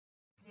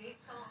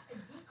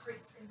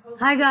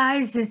Hi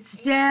guys, it's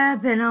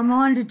Deb, and I'm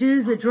on to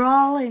do the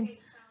drawing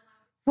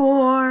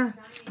for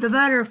the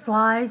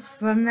butterflies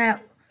from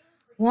that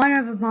one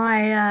of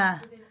my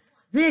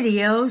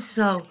videos.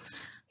 So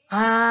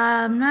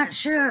I'm not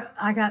sure.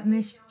 I got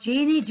Miss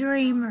Jeannie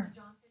Dreamer.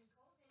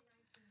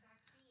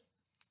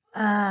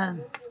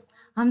 I'm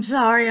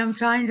sorry, I'm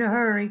trying to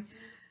hurry.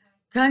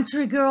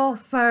 Country Girl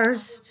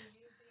first.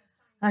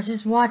 I was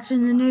just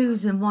watching the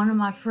news, and one of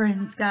my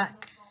friends got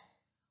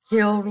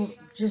killed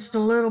just a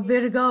little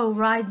bit ago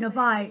riding a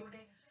bike.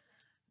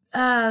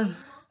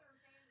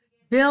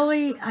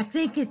 Billy, I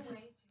think it's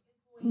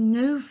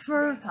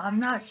Newfer. I'm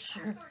not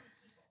sure.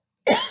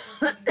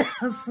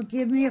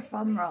 Forgive me if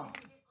I'm wrong.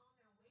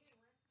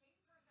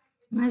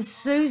 Miss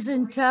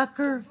Susan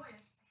Tucker.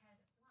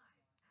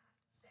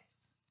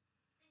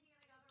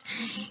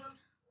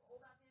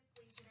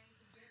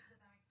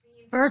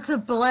 Bertha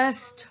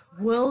Blessed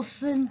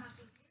Wilson.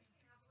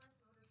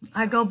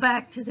 I go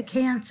back to the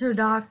cancer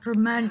doctor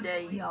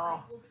Monday,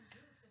 y'all.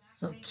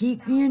 So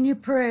keep me in your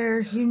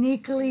prayers.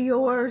 Uniquely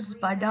Yours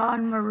by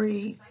Dawn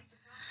Marie.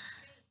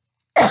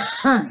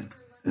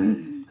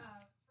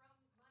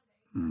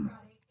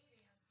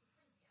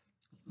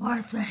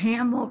 Martha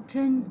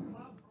Hamilton.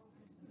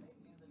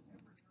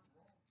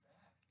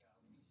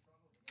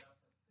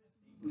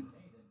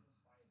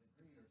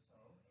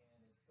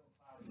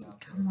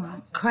 Come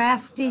on.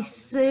 Crafty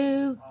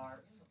Sue.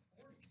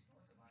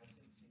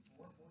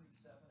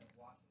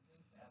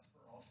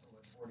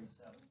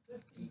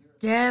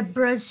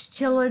 Deborah's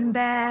Chillin'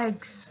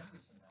 Bags.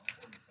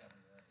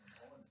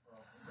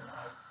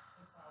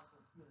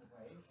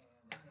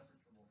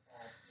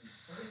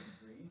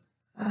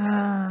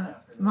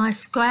 My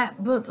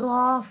Scrapbook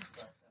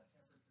Loft.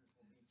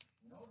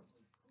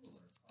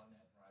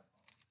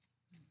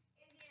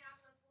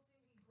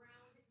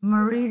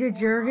 Marita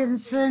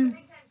Jurgensen.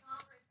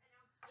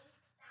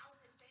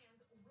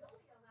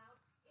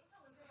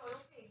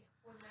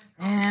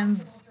 And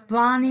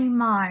Bonnie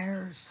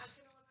Myers.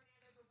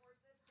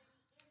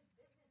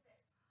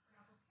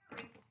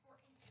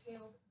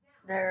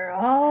 They're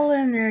all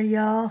in there,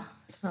 y'all.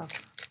 So.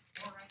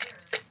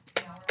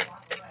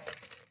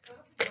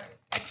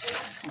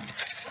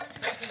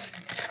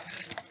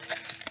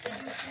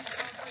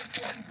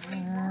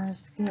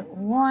 Let's get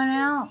one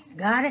out.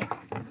 Got it.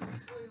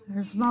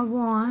 There's my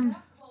one.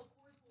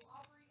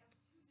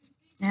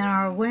 And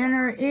our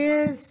winner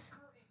is,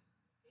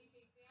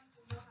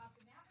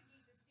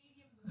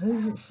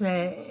 who's it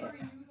say?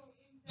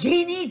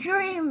 Jeannie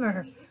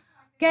Dreamer.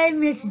 Okay,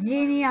 Miss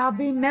Jeannie, I'll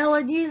be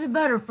mailing you the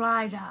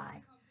butterfly die.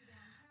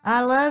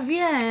 I love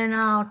you, and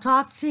I'll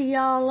talk to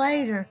y'all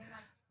later.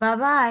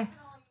 Bye-bye.